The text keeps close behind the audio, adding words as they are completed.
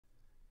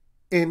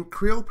In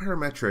Creo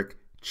Parametric,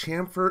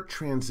 chamfer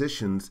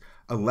transitions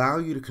allow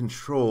you to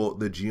control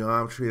the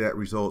geometry that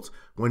results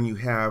when you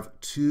have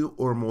two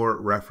or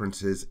more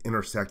references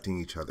intersecting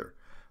each other.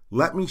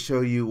 Let me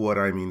show you what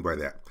I mean by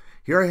that.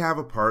 Here I have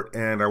a part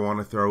and I want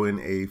to throw in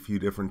a few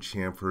different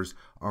chamfers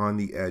on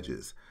the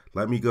edges.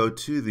 Let me go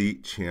to the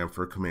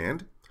chamfer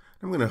command.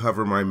 I'm going to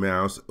hover my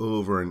mouse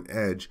over an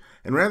edge,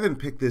 and rather than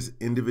pick this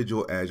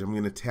individual edge, I'm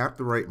going to tap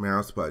the right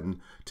mouse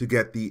button to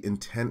get the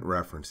intent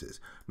references.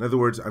 In other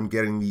words, I'm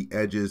getting the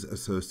edges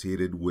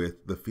associated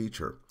with the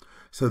feature.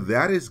 So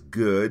that is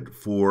good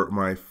for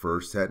my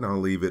first set, and I'll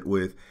leave it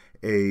with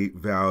a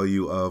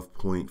value of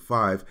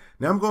 0.5.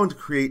 Now I'm going to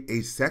create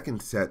a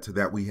second set so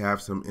that we have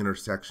some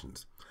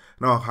intersections.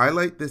 And I'll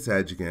highlight this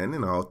edge again,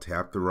 and I'll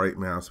tap the right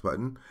mouse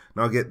button,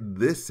 and I'll get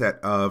this set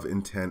of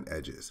intent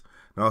edges.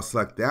 And I'll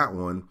select that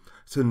one.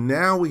 So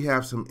now we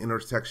have some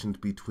intersections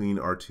between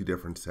our two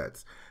different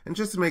sets. And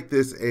just to make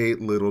this a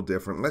little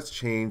different, let's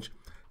change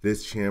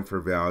this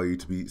chamfer value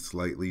to be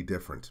slightly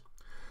different.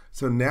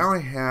 So now I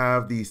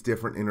have these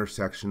different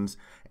intersections,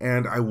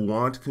 and I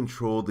want to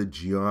control the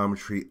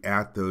geometry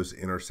at those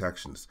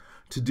intersections.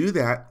 To do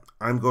that,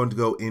 I'm going to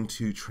go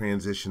into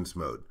transitions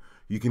mode.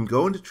 You can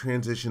go into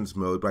transitions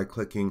mode by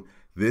clicking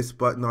this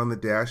button on the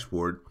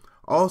dashboard.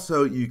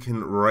 Also, you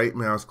can right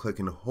mouse click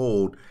and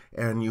hold,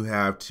 and you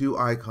have two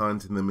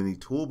icons in the mini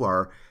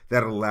toolbar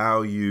that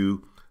allow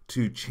you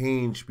to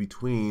change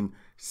between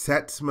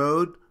sets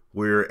mode,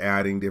 where you're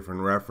adding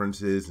different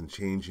references and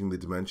changing the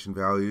dimension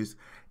values,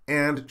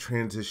 and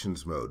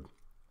transitions mode.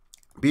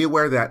 Be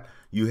aware that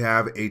you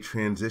have a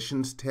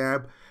transitions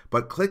tab,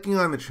 but clicking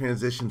on the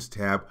transitions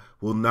tab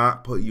will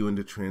not put you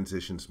into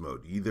transitions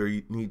mode. Either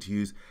you need to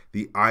use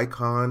the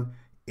icon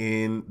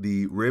in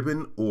the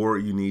ribbon, or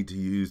you need to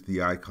use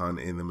the icon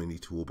in the mini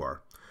toolbar.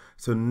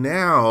 So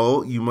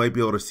now you might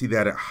be able to see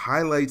that it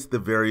highlights the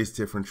various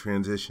different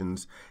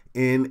transitions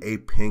in a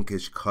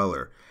pinkish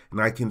color. And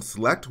I can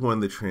select one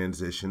of the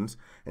transitions,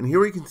 and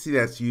here we can see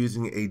that's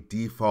using a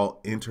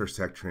default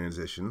intersect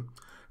transition.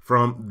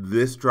 From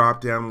this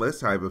drop-down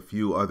list, I have a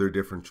few other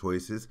different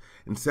choices.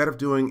 Instead of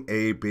doing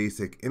a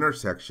basic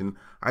intersection,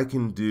 I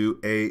can do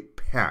a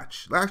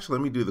patch. Actually,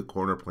 let me do the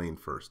corner plane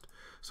first.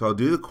 So I'll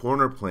do the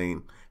corner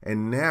plane,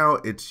 and now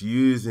it's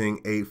using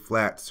a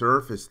flat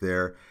surface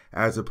there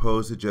as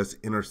opposed to just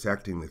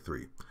intersecting the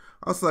three.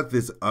 I'll select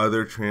this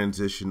other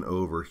transition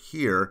over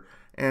here,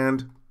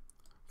 and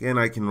again,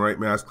 I can right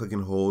mouse click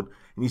and hold,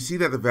 and you see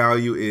that the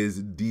value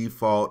is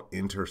default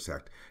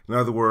intersect. In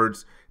other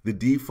words, the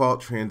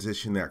default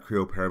transition that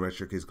Creo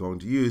Parametric is going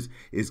to use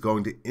is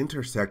going to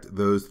intersect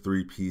those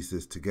three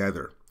pieces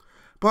together.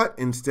 But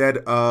instead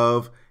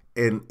of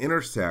an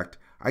intersect,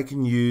 I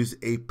can use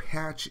a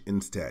patch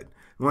instead.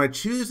 And when I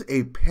choose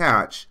a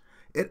patch,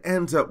 it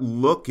ends up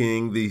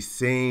looking the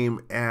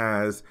same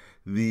as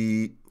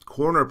the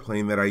corner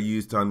plane that I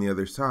used on the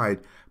other side,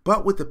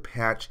 but with the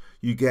patch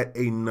you get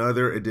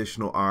another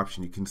additional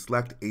option. You can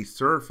select a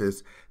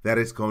surface that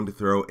it's going to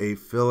throw a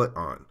fillet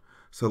on.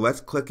 So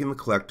let's click in the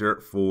collector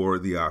for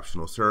the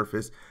optional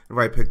surface. If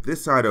I pick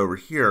this side over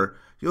here,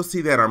 you'll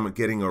see that I'm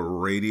getting a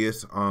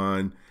radius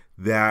on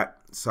that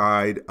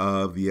side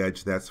of the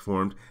edge that's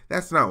formed.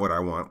 That's not what I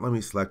want. Let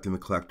me select in the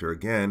collector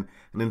again,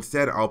 and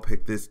instead I'll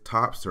pick this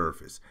top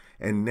surface.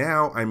 And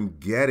now I'm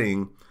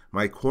getting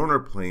my corner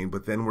plane,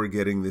 but then we're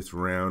getting this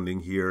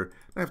rounding here.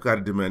 And I've got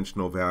a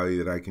dimensional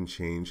value that I can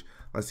change.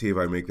 Let's see if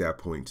I make that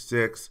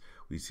 0.6.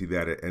 We see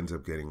that it ends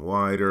up getting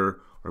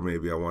wider, or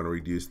maybe I want to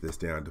reduce this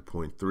down to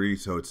 0.3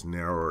 so it's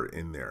narrower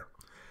in there.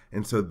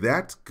 And so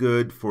that's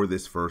good for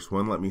this first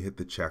one. Let me hit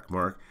the check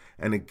mark.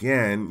 And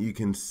again, you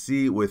can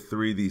see with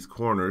three of these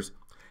corners,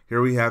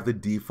 here we have the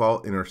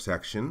default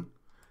intersection,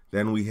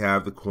 then we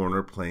have the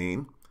corner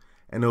plane,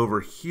 and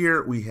over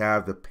here we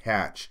have the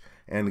patch.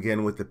 And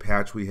again, with the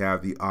patch, we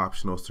have the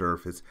optional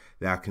surface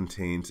that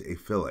contains a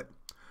fillet.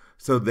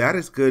 So that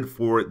is good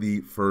for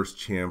the first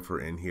chamfer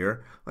in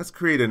here. Let's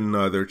create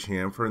another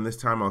chamfer, and this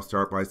time I'll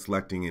start by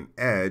selecting an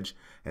edge,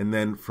 and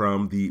then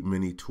from the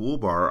mini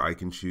toolbar, I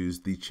can choose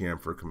the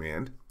chamfer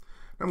command.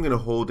 I'm going to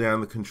hold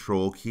down the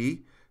control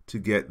key to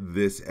get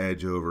this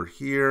edge over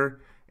here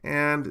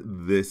and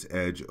this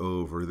edge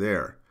over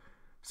there.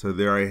 So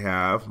there I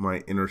have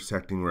my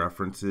intersecting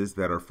references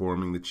that are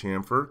forming the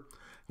chamfer.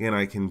 Again,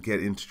 I can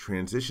get into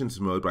transitions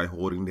mode by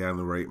holding down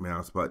the right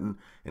mouse button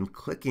and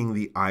clicking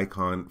the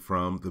icon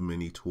from the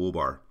mini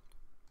toolbar.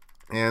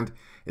 And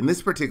in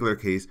this particular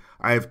case,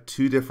 I have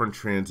two different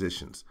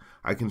transitions.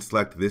 I can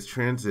select this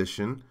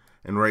transition,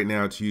 and right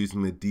now it's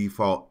using the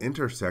default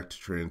intersect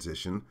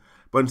transition,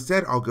 but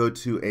instead I'll go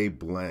to a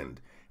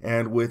blend.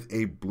 And with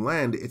a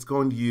blend, it's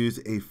going to use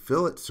a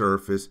fillet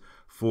surface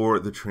for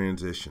the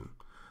transition.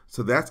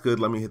 So that's good.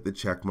 Let me hit the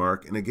check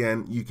mark. And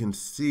again, you can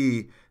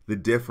see the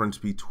difference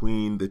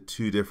between the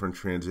two different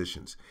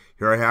transitions.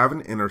 Here I have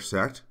an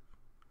intersect,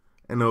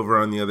 and over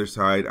on the other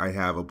side, I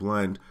have a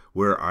blend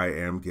where I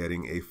am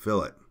getting a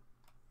fillet.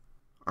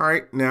 All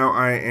right, now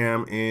I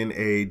am in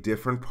a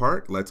different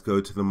part. Let's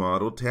go to the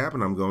Model tab,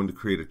 and I'm going to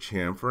create a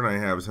chamfer, and I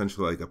have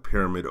essentially like a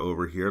pyramid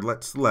over here.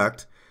 Let's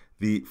select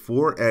the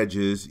 4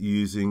 edges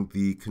using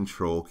the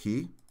Control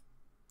key.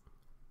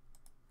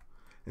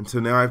 And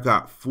so now I've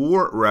got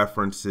 4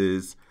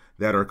 references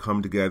that are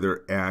come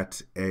together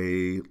at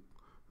a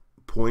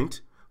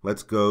point.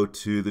 Let's go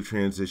to the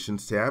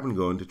Transitions tab and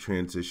go into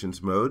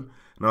Transitions mode.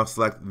 And I'll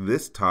select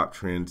this top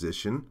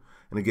transition.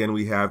 And again,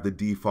 we have the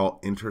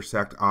default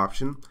intersect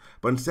option.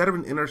 But instead of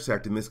an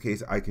intersect, in this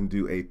case, I can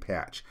do a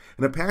patch.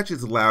 And a patch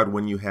is allowed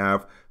when you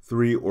have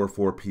 3 or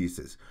 4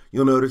 pieces.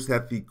 You'll notice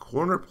that the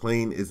corner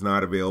plane is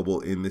not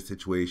available in this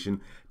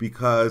situation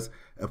because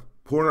a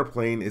corner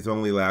plane is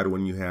only allowed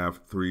when you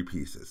have 3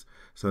 pieces.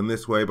 So in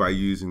this way, by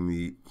using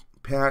the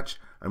patch,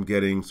 I'm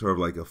getting sort of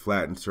like a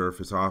flattened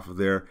surface off of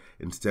there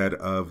instead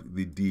of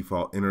the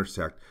default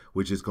intersect,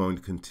 which is going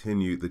to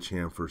continue the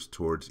chamfers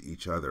towards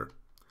each other.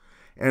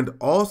 And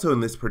also in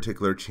this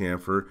particular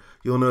chamfer,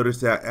 you'll notice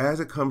that as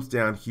it comes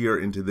down here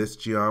into this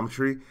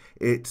geometry,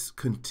 it's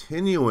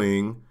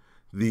continuing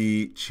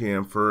the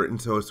chamfer, and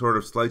so it sort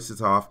of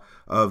slices off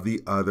of the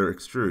other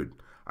extrude.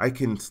 I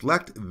can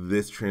select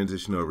this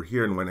transition over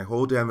here, and when I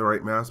hold down the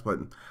right mouse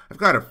button, I've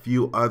got a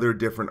few other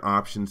different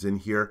options in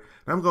here.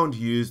 And I'm going to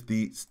use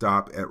the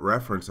Stop at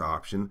Reference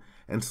option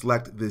and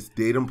select this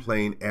datum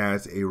plane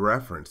as a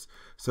reference.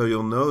 So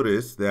you'll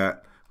notice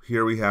that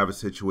here we have a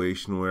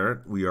situation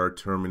where we are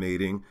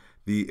terminating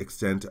the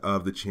extent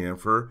of the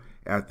chamfer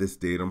at this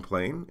datum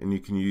plane, and you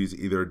can use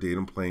either a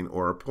datum plane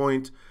or a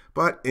point.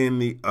 But in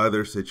the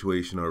other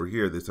situation over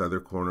here, this other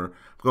corner,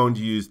 I'm going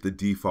to use the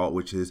default,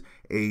 which is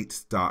a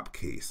stop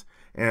case.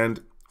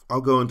 And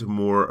I'll go into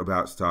more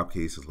about stop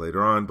cases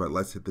later on, but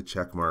let's hit the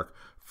check mark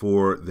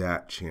for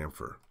that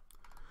chamfer.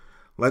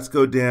 Let's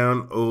go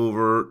down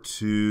over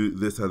to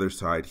this other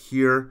side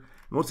here, and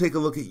we'll take a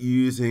look at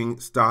using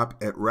stop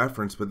at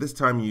reference, but this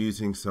time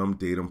using some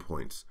datum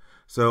points.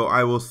 So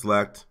I will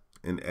select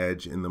an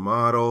edge in the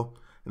model,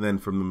 and then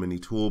from the mini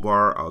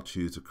toolbar, I'll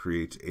choose to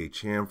create a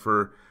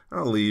chamfer.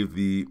 I'll leave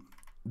the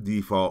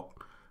default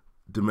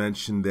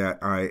dimension that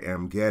I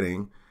am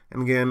getting.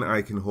 And again,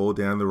 I can hold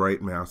down the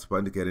right mouse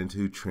button to get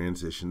into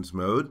transitions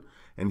mode.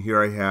 And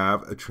here I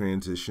have a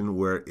transition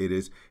where it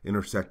is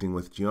intersecting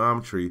with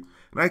geometry.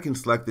 And I can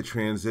select the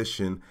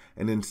transition,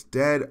 and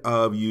instead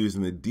of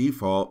using the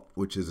default,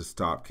 which is a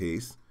stop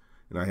case,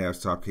 and I have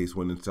stop case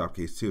 1 and stop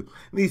case 2. In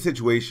these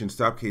situations,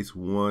 stop case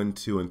 1,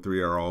 2, and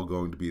 3 are all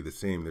going to be the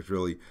same. There's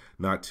really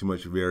not too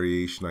much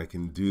variation I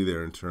can do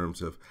there in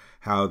terms of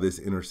how this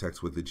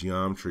intersects with the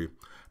geometry.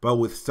 But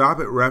with stop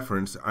at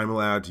reference, I'm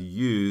allowed to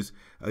use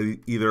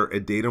either a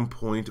datum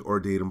point or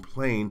datum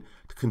plane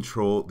to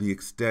control the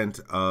extent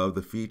of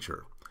the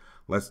feature.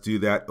 Let's do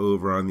that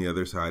over on the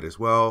other side as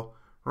well.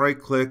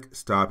 Right-click,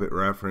 stop at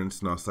reference,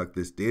 and I'll select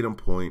this datum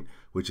point,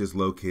 which is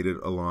located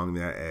along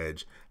that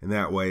edge. And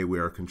that way we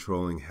are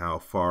controlling how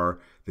far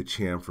the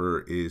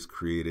chamfer is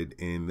created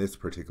in this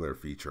particular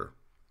feature.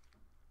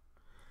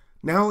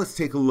 Now let's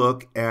take a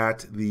look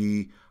at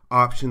the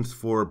options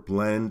for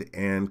blend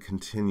and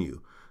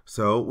continue.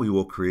 So we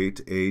will create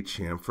a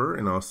chamfer,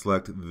 and I'll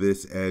select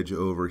this edge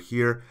over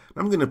here.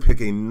 I'm going to pick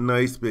a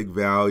nice big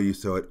value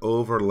so it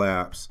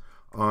overlaps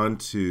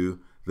onto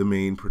the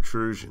main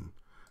protrusion.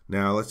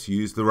 Now let's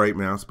use the right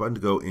mouse button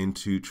to go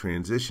into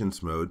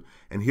transitions mode,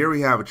 and here we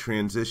have a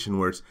transition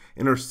where it's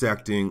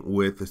intersecting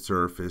with the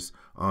surface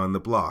on the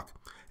block.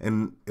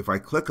 And if I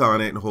click on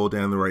it and hold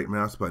down the right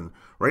mouse button,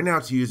 right now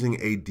it's using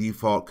a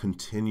default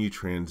continue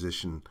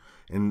transition,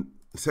 and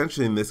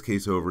essentially in this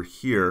case over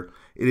here,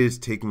 it is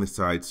taking the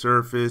side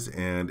surface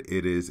and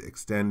it is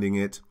extending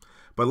it.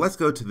 But let's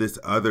go to this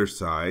other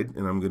side,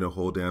 and I'm going to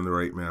hold down the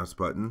right mouse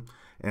button,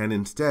 and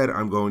instead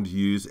I'm going to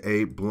use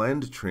a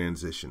blend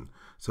transition.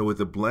 So with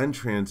the blend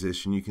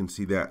transition, you can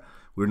see that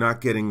we're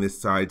not getting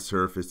this side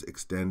surface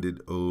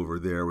extended over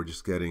there. We're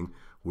just getting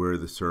where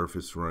the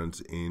surface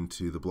runs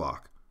into the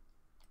block.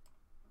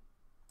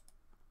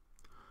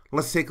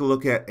 Let's take a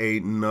look at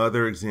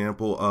another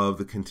example of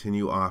the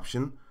continue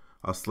option.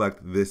 I'll select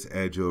this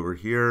edge over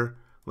here.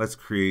 Let's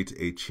create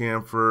a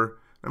chamfer.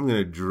 I'm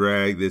going to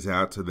drag this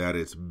out so that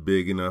it's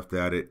big enough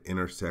that it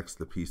intersects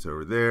the piece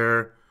over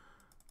there.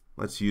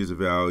 Let's use a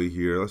value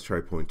here. Let's try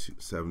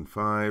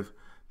 0.275.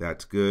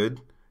 That's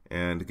good.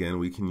 And again,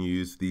 we can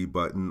use the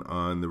button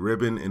on the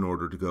ribbon in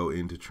order to go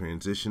into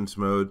transitions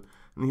mode.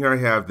 And here I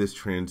have this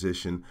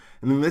transition.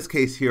 And in this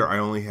case here, I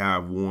only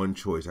have one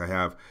choice. I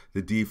have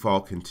the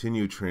default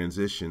continue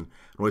transition.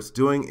 And what it's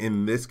doing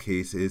in this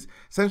case is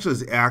essentially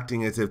is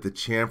acting as if the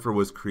chamfer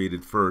was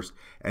created first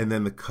and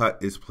then the cut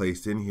is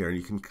placed in here. And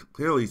you can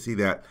clearly see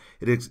that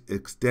it is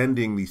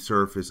extending the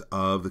surface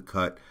of the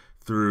cut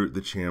through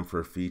the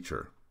chamfer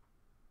feature.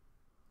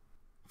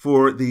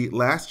 For the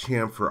last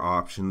chamfer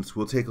options,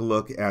 we'll take a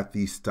look at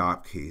the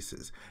stop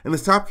cases. And the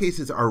stop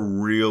cases are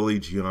really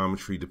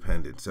geometry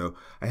dependent. So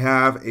I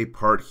have a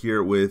part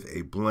here with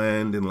a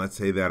blend, and let's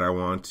say that I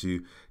want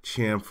to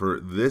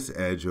chamfer this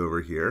edge over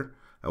here.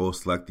 I will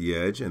select the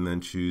edge and then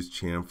choose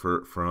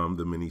chamfer from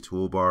the mini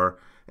toolbar,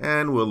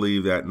 and we'll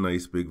leave that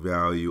nice big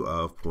value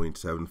of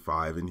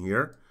 0.75 in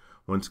here.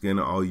 Once again,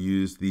 I'll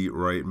use the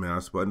right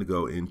mouse button to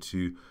go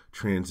into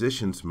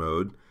transitions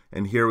mode.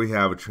 And here we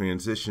have a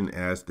transition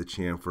as the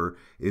chamfer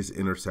is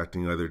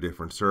intersecting other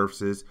different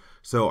surfaces.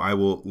 So I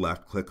will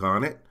left click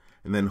on it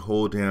and then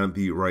hold down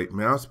the right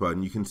mouse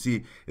button. You can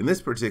see in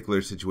this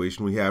particular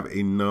situation we have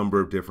a number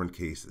of different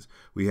cases.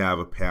 We have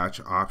a patch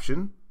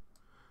option.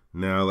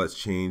 Now let's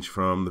change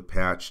from the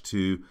patch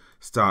to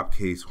stop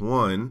case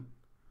 1.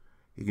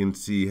 You can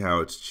see how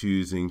it's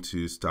choosing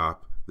to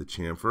stop the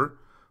chamfer.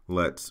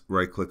 Let's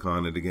right click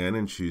on it again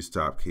and choose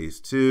stop case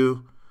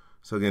 2.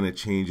 So again, it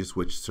changes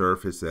which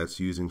surface that's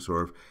using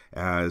sort of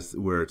as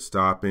where it's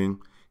stopping.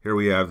 Here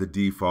we have the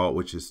default,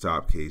 which is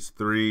stop case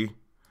 3.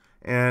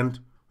 And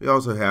we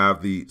also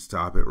have the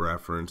stop at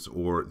reference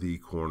or the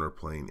corner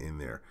plane in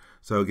there.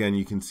 So again,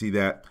 you can see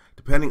that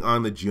depending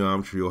on the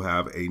geometry, you'll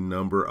have a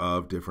number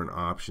of different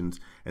options,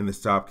 and the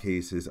stop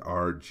cases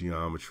are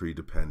geometry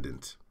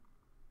dependent.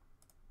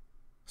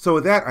 So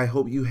with that, I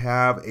hope you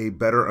have a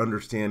better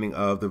understanding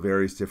of the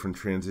various different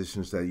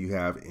transitions that you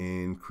have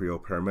in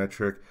Creo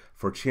Parametric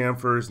for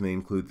chamfers, and they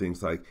include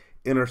things like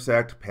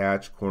intersect,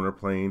 patch, corner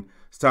plane,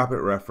 stop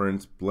at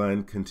reference,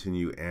 blend,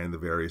 continue, and the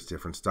various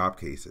different stop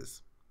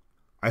cases.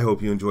 I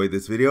hope you enjoyed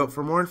this video.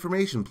 For more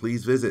information,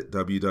 please visit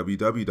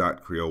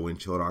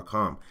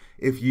www.creowindchill.com.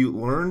 If you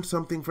learned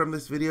something from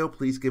this video,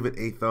 please give it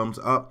a thumbs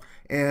up.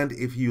 And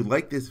if you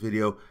like this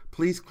video,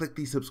 please click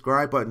the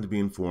subscribe button to be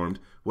informed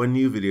when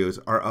new videos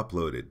are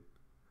uploaded.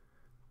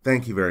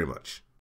 Thank you very much.